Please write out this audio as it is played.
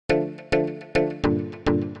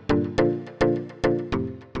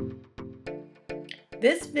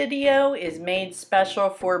This video is made special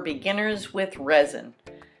for beginners with resin.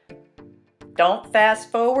 Don't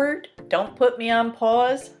fast forward, don't put me on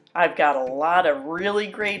pause. I've got a lot of really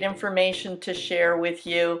great information to share with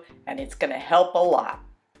you, and it's going to help a lot.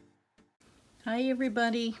 Hi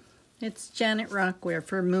everybody, it's Janet Rockware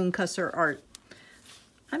for Moonkusser Art.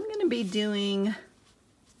 I'm going to be doing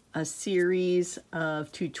a series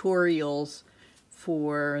of tutorials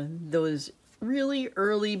for those really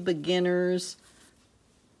early beginners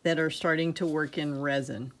that are starting to work in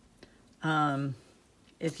resin.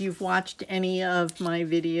 If you've watched any of my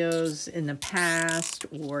videos in the past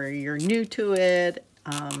or you're new to it,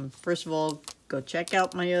 first of all, go check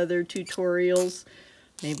out my other tutorials.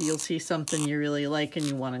 Maybe you'll see something you really like and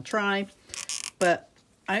you want to try. But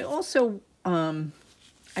I also,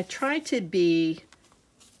 I try to be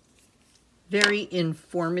very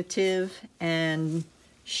informative and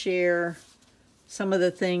share some of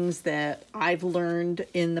the things that I've learned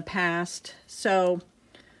in the past. So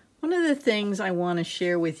one of the things I want to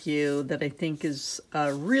share with you that I think is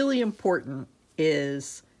really important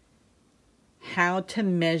is how to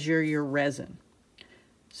measure your resin.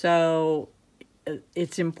 So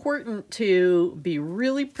it's important to be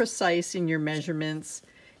really precise in your measurements.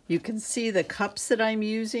 You can see the cups that I'm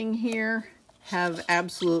using here have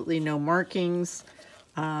absolutely no markings.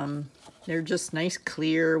 They're just nice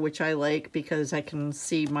clear, which I like because I can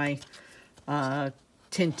see my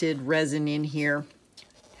tinted resin in here.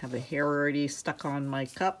 Have a hair already stuck on my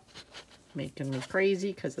cup, making me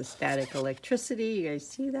crazy because of static electricity. You guys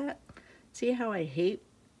see that? See how I hate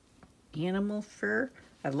animal fur?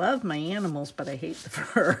 I love my animals, but I hate the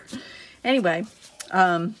fur. Anyway,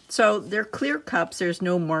 so they're clear cups. There's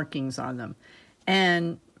no markings on them.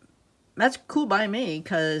 And that's cool by me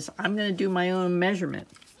because I'm going to do my own measurement.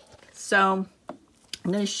 So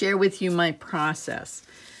I'm going to share with you my process.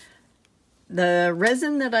 The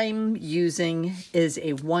resin that I'm using is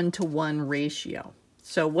a 1-to-1 ratio.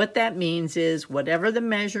 So what that means is whatever the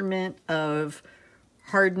measurement of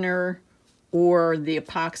hardener or the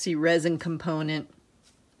epoxy resin component,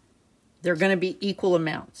 they're going to be equal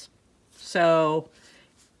amounts. So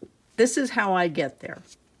this is how I get there.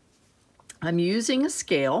 I'm using a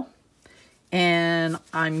scale. And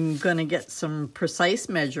I'm going to get some precise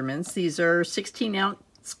measurements. These are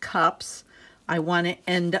 16-ounce cups. I want to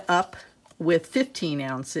end up with 15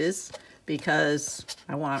 ounces because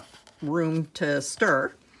I want room to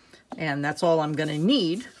stir. And that's all I'm going to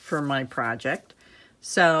need for my project.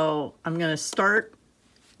 So I'm going to start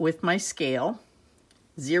with my scale,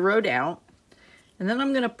 zeroed out. And then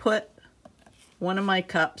I'm going to put one of my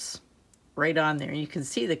cups right on there. You can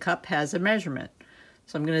see the cup has a measurement.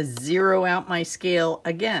 So I'm going to zero out my scale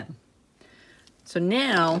again. So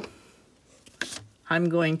now I'm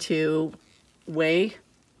going to weigh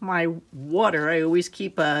my water. I always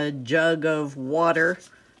keep a jug of water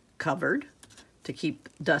covered to keep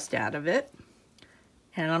dust out of it.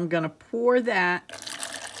 And I'm going to pour that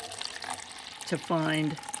to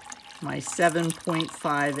find my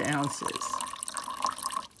 7.5 ounces.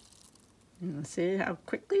 And see how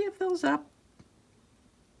quickly it fills up.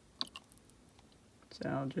 So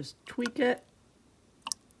I'll just tweak it.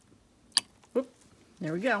 Whoop,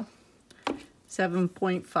 there we go.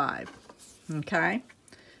 7.5. Okay.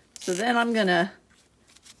 So then I'm going to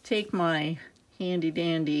take my handy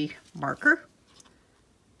dandy marker.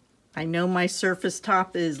 I know my surface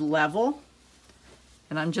top is level.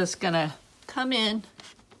 And I'm just going to come in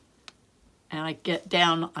and I get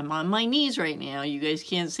down. I'm on my knees right now. You guys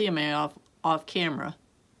can't see me off camera.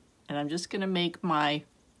 And I'm just going to make my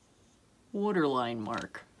waterline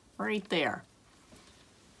mark right there.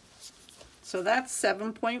 So that's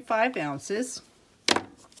 7.5 ounces.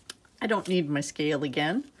 I don't need my scale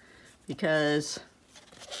again because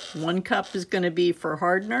one cup is going to be for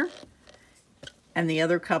hardener and the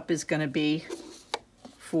other cup is going to be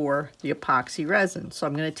for the epoxy resin. So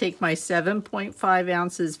I'm going to take my 7.5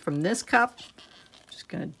 ounces from this cup, just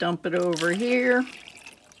going to dump it over here,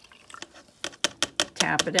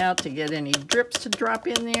 tap it out to get any drips to drop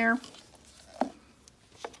in there.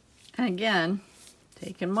 And again,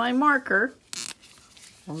 taking my marker,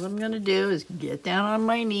 all I'm going to do is get down on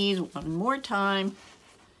my knees one more time,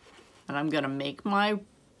 and I'm going to make my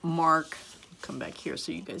mark. Come back here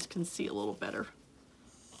so you guys can see a little better.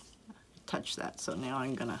 Touch that, so now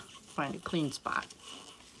I'm going to find a clean spot.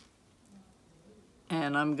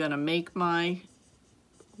 And I'm going to make my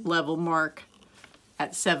level mark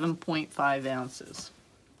at 7.5 ounces.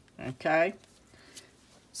 Okay?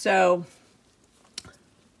 So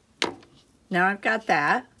now I've got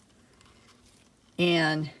that,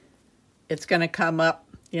 and it's going to come up,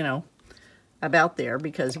 you know, about there,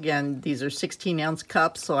 because again, these are 16-ounce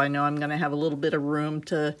cups, so I know I'm going to have a little bit of room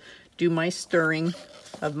to do my stirring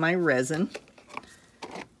of my resin.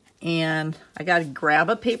 And I got to grab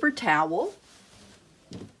a paper towel.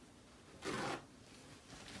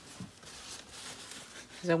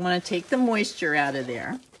 Because I want to take the moisture out of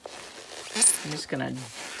there. I'm just going to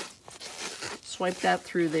swipe that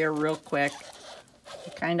through there real quick.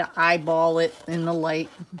 Kind of eyeball it in the light.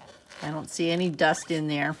 I don't see any dust in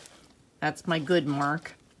there. That's my good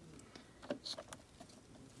mark.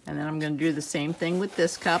 And then I'm going to do the same thing with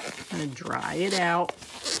this cup. I'm going to dry it out.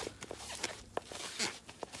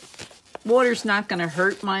 Water's not going to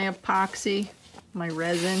hurt my epoxy, my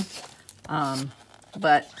resin.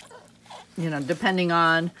 But, you know, depending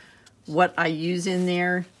on what I use in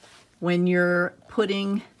there, when you're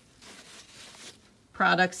putting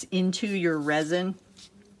products into your resin,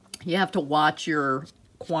 you have to watch your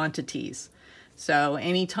quantities. So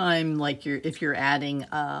anytime, like if you're adding,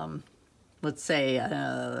 let's say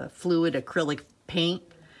fluid acrylic paint,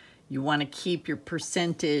 you want to keep your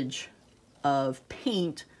percentage of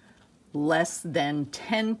paint less than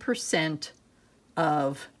 10%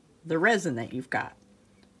 of the resin that you've got.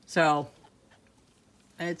 So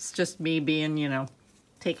it's just me being, you know,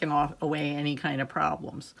 taking away any kind of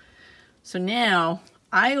problems. So now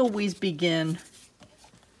I always begin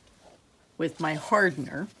with my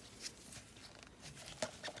hardener.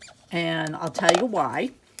 And I'll tell you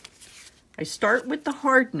why. I start with the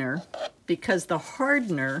hardener because the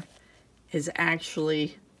hardener is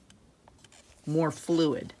actually more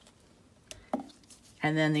fluid.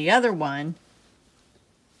 And then the other one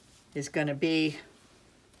is going to be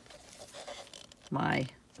my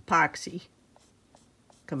epoxy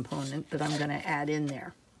component that I'm going to add in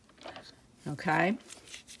there. Okay?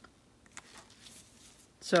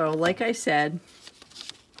 So like I said,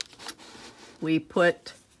 we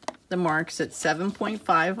put the marks at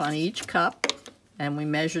 7.5 on each cup, and we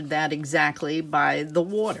measured that exactly by the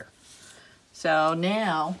water. So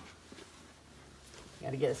now,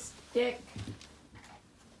 gotta get a stick.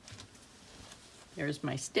 There's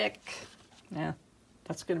my stick. Yeah,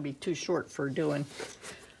 that's gonna be too short for doing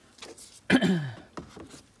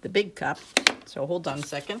the big cup. So hold on a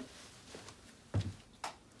second.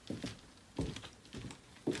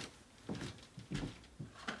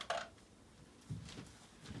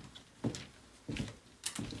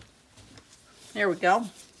 There we go,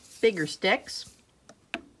 bigger sticks,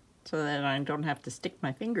 so that I don't have to stick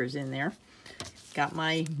my fingers in there. Got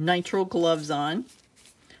my nitrile gloves on,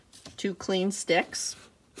 2 clean sticks,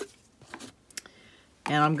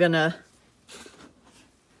 and I'm gonna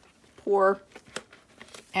pour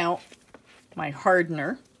out my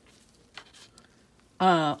hardener.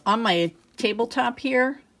 On my tabletop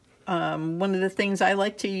here, one of the things I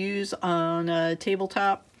like to use on a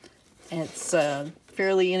tabletop, it's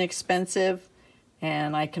fairly inexpensive,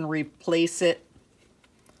 and I can replace it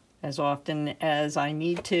as often as I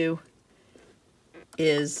need to,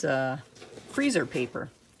 is freezer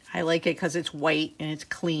paper. I like it because it's white and it's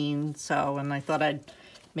clean, so, and I thought I'd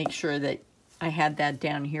make sure that I had that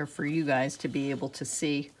down here for you guys to be able to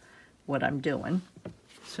see what I'm doing.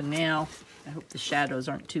 So now, I hope the shadows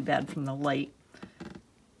aren't too bad from the light.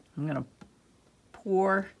 I'm gonna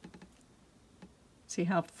pour, see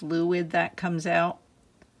how fluid that comes out?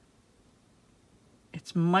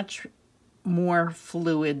 It's much more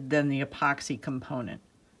fluid than the epoxy component.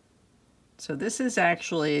 So this is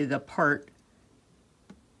actually the part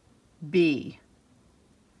B.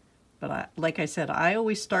 But like I said, I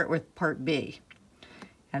always start with part B.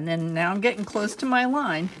 And then now I'm getting close to my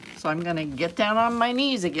line, so I'm gonna get down on my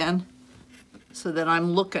knees again so that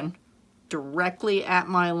I'm looking directly at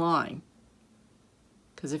my line.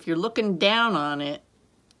 Because if you're looking down on it,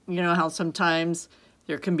 you know how sometimes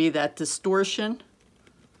there can be that distortion,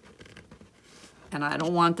 and I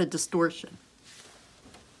don't want the distortion.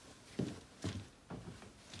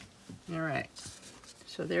 All right,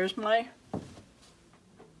 so there's my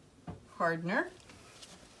hardener.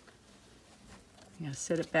 I'm gonna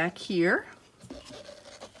set it back here,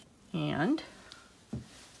 and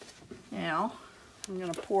now I'm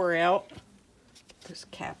gonna pour out this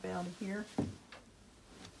cap out of here.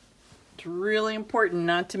 It's really important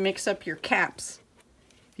not to mix up your caps.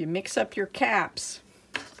 If you mix up your caps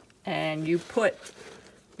and you put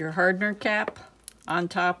your hardener cap on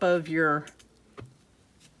top of your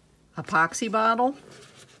epoxy bottle,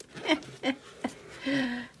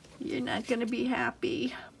 you're not going to be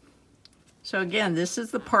happy. So again, this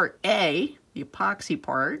is the part A, the epoxy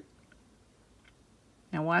part.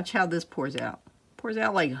 Now watch how this pours out. It pours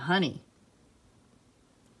out like honey.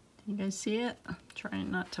 You guys see it? I'm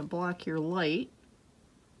trying not to block your light.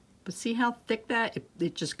 But see how thick that?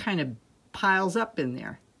 It just kind of piles up in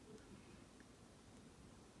there.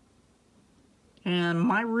 And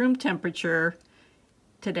my room temperature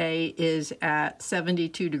today is at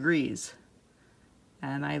 72 degrees.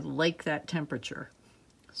 And I like that temperature.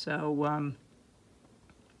 So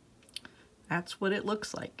that's what it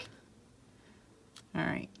looks like. All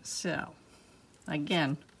right, so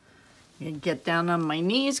again, I'm gonna get down on my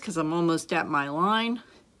knees because I'm almost at my line.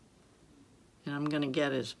 And I'm gonna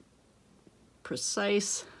get as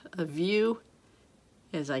precise a view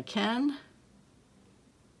as I can.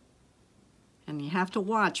 And you have to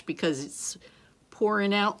watch because it's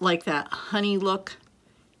pouring out like that honey look,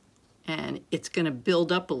 and it's going to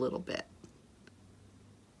build up a little bit.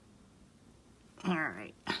 All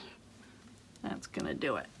right, that's going to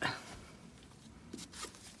do it.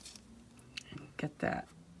 Get that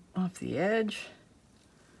off the edge.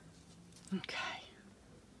 Okay.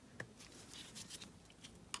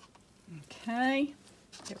 Okay,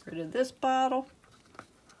 get rid of this bottle.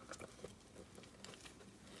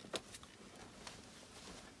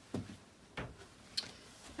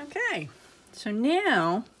 Okay, so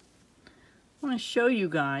now I want to show you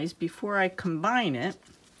guys, before I combine it,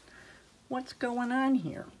 what's going on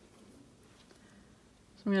here.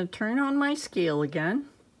 So I'm going to turn on my scale again.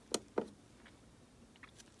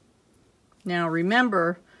 Now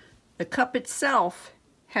remember, the cup itself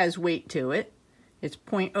has weight to it. It's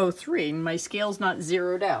 0.03, and my scale's not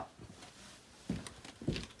zeroed out.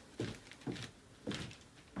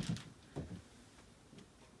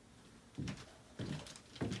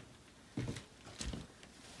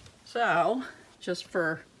 So, just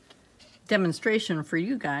for demonstration for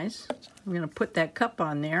you guys, I'm going to put that cup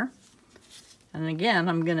on there. And again,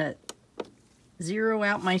 I'm going to zero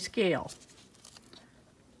out my scale.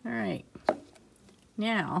 All right.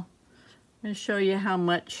 Now, I'm going to show you how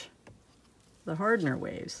much the hardener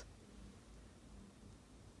weighs.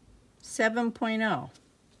 7.0.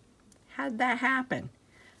 How'd that happen?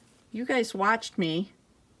 You guys watched me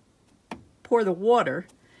pour the water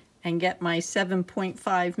and get my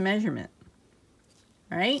 7.5 measurement,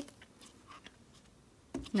 right?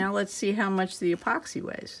 Now let's see how much the epoxy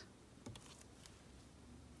weighs.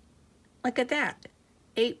 Look at that,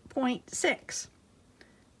 8.6.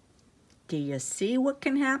 Do you see what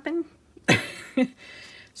can happen?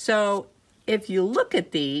 So if you look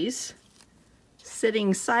at these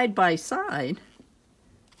sitting side by side,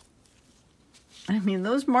 I mean,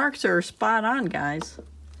 those marks are spot on, guys.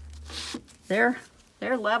 They're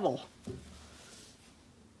level.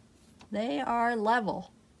 They are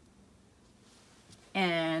level.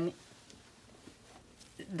 And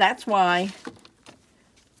that's why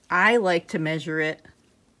I like to measure it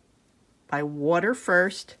by water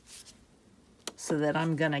first, so that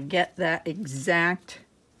I'm going to get that exact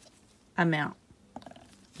amount.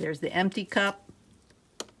 There's the empty cup,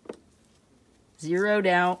 zeroed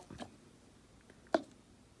out.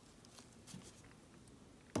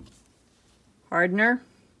 Hardener,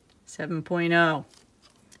 7.0.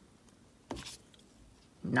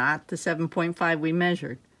 Not the 7.5 we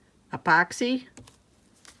measured. Epoxy,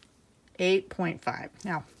 8.5.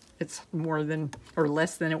 Now, it's more than, or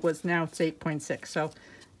less than it was now. It's 8.6. So,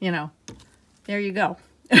 you know, there you go.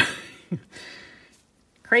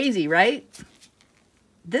 Crazy, right?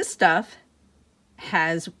 This stuff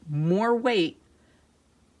has more weight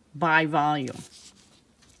by volume.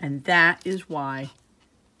 And that is why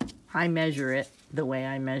I measure it the way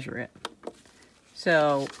I measure it.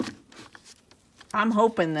 So I'm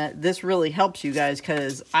hoping that this really helps you guys,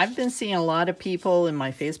 because I've been seeing a lot of people in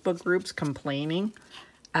my Facebook groups complaining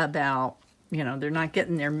about, you know, they're not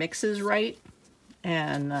getting their mixes right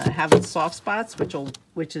and having soft spots,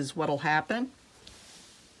 which is what'll happen.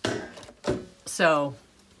 So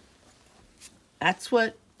that's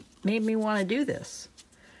what made me want to do this.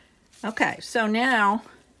 Okay, so now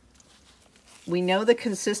we know the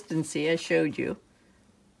consistency I showed you.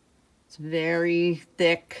 It's very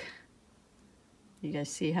thick. You guys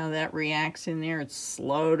see how that reacts in there? It's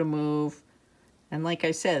slow to move. And like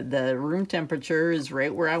I said, the room temperature is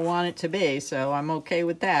right where I want it to be, so I'm okay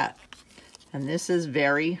with that. And this is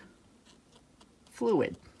very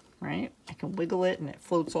fluid, right? I can wiggle it and it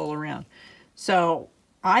floats all around. So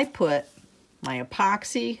I put my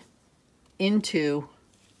epoxy into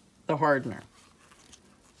the hardener.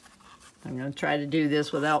 I'm going to try to do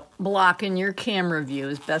this without blocking your camera view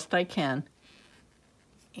as best I can.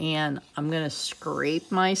 And I'm going to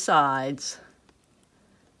scrape my sides,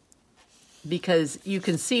 because you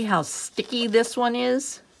can see how sticky this one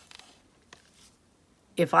is.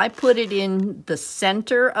 If I put it in the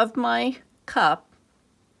center of my cup,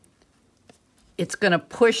 it's going to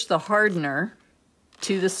push the hardener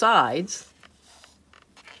to the sides,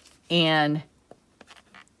 and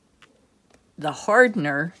the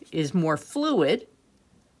hardener is more fluid,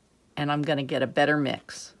 and I'm going to get a better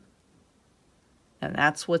mix. And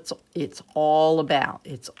that's what it's all about.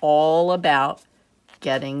 It's all about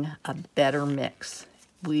getting a better mix.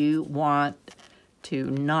 We want to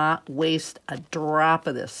not waste a drop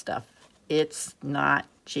of this stuff. It's not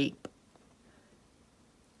cheap.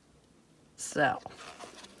 So,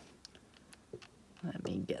 let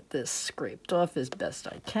me get this scraped off as best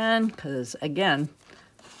I can, because again,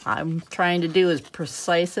 I'm trying to do as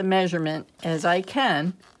precise a measurement as I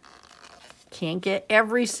can. Can't get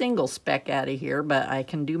every single speck out of here, but I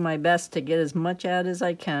can do my best to get as much out as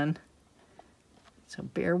I can. So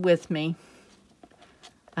bear with me.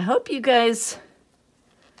 I hope you guys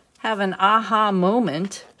have an aha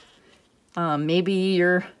moment. Maybe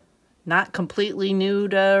you're not completely new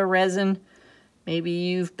to resin. Maybe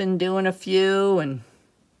you've been doing a few and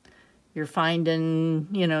you're finding,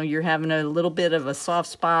 you know, you're having a little bit of a soft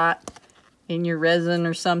spot in your resin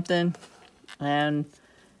or something. And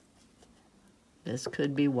this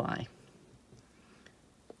could be why.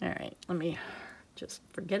 All right, let me just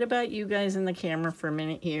forget about you guys in the camera for a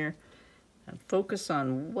minute here and focus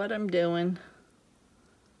on what I'm doing.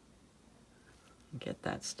 Get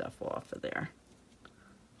that stuff off of there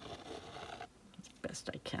as best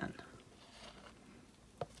I can.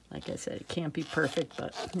 Like I said, it can't be perfect,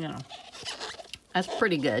 but you know, that's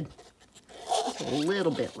pretty good. There's a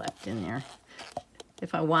little bit left in there.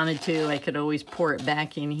 If I wanted to, I could always pour it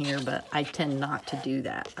back in here, but I tend not to do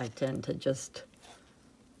that. I tend to just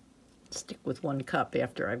stick with one cup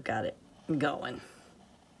after I've got it going.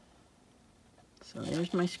 So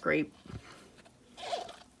there's my scrape.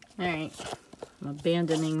 All right, I'm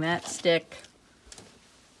abandoning that stick.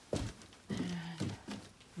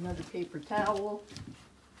 Another paper towel.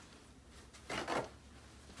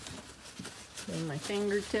 Clean my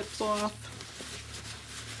fingertips off.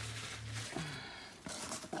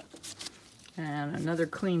 And another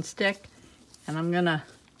clean stick. And I'm gonna,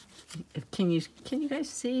 can you guys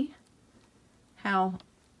see how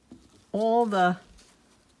all the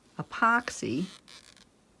epoxy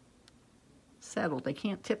settled? I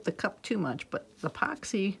can't tip the cup too much, but the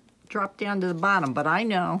epoxy dropped down to the bottom. But I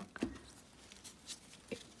know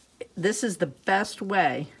this is the best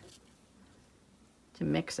way to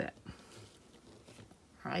mix it.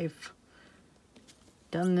 I've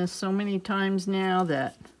done this so many times now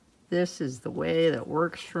that this is the way that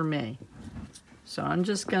works for me. So I'm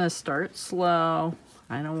just gonna start slow.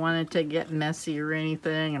 I don't want it to get messy or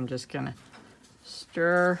anything. I'm just gonna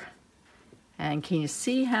stir. And can you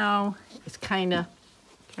see how it's kind of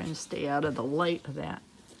trying to stay out of the light of that?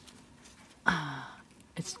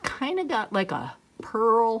 It's kind of got like a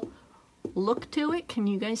pearl look to it. Can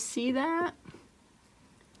you guys see that?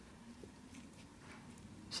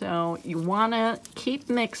 So you want to keep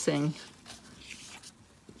mixing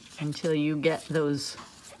until you get those,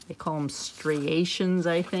 they call them striations,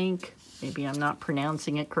 I think. Maybe I'm not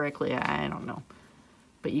pronouncing it correctly, I don't know.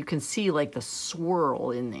 But you can see like the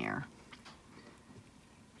swirl in there.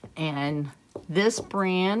 And this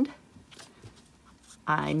brand,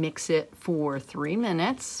 I mix it for 3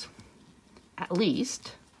 minutes, at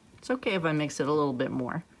least. It's okay if I mix it a little bit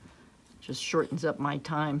more. Just shortens up my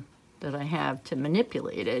time that I have to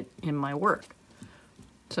manipulate it in my work.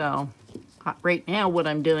 So right now what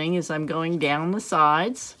I'm doing is I'm going down the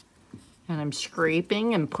sides and I'm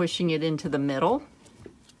scraping and pushing it into the middle.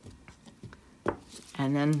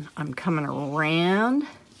 And then I'm coming around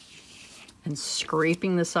and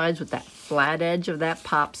scraping the sides with that flat edge of that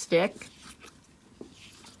pop stick.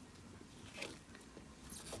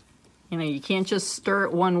 You know, you can't just stir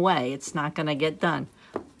it one way. It's not gonna get done.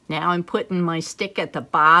 Now I'm putting my stick at the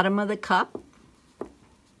bottom of the cup,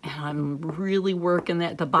 and I'm really working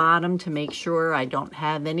at the bottom to make sure I don't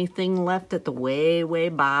have anything left at the way, way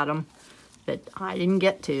bottom that I didn't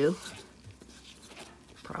get to.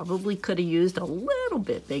 Probably could have used a little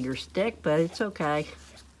bit bigger stick, but it's okay.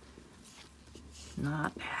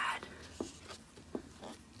 Not bad.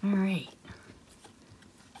 All right.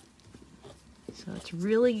 So it's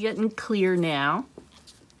really getting clear now.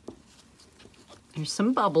 There's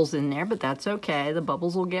some bubbles in there, but that's okay. The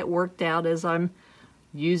bubbles will get worked out as I'm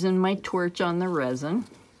using my torch on the resin.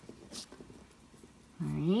 All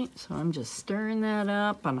right, so I'm just stirring that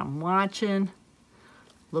up and I'm watching,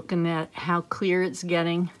 looking at how clear it's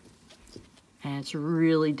getting, and it's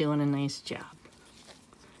really doing a nice job.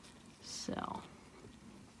 So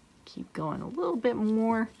keep going a little bit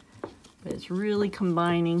more, but it's really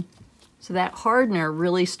combining. So that hardener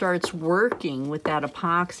really starts working with that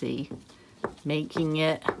epoxy making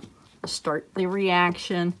it start the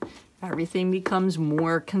reaction. Everything becomes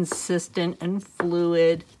more consistent and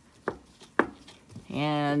fluid.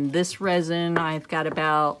 And this resin, I've got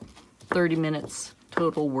about 30 minutes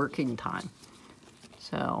total working time.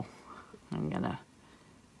 So I'm gonna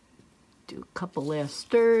do a couple last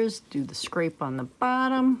stirs, do the scrape on the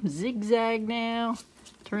bottom, zigzag now,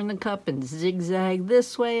 turn the cup and zigzag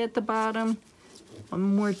this way at the bottom.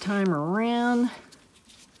 One more time around.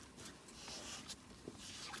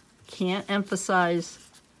 Can't emphasize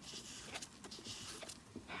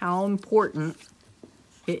how important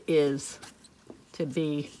it is to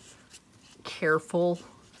be careful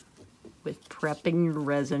with prepping your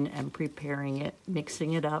resin and preparing it,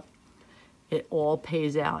 mixing it up. It all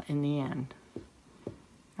pays out in the end.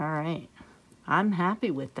 All right, I'm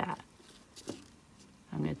happy with that.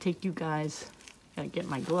 I'm gonna take you guys, gotta get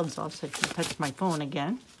my gloves off so I can touch my phone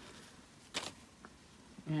again.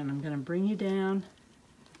 And I'm gonna bring you down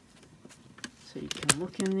so you can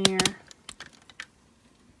look in there.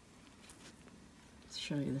 Let's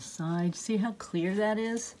show you the side. See how clear that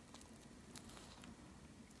is?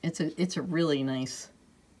 It's a really nice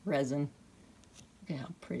resin. Look at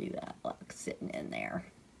how pretty that looks sitting in there.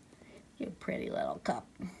 You pretty little cup.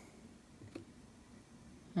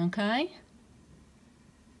 Okay?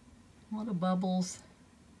 All the bubbles,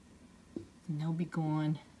 and they'll be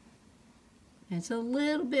gone. It's a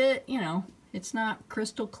little bit, you know, it's not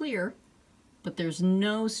crystal clear, but there's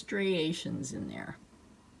no striations in there.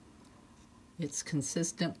 It's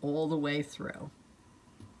consistent all the way through.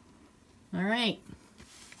 All right,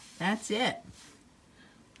 that's it.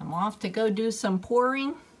 I'm off to go do some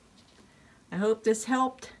pouring. I hope this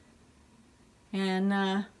helped,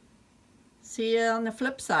 and see you on the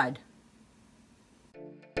flip side.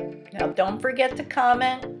 Now don't forget to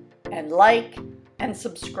comment and like and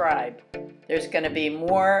subscribe. There's going to be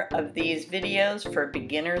more of these videos for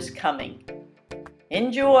beginners coming.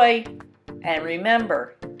 Enjoy, and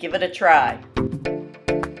remember, give it a try.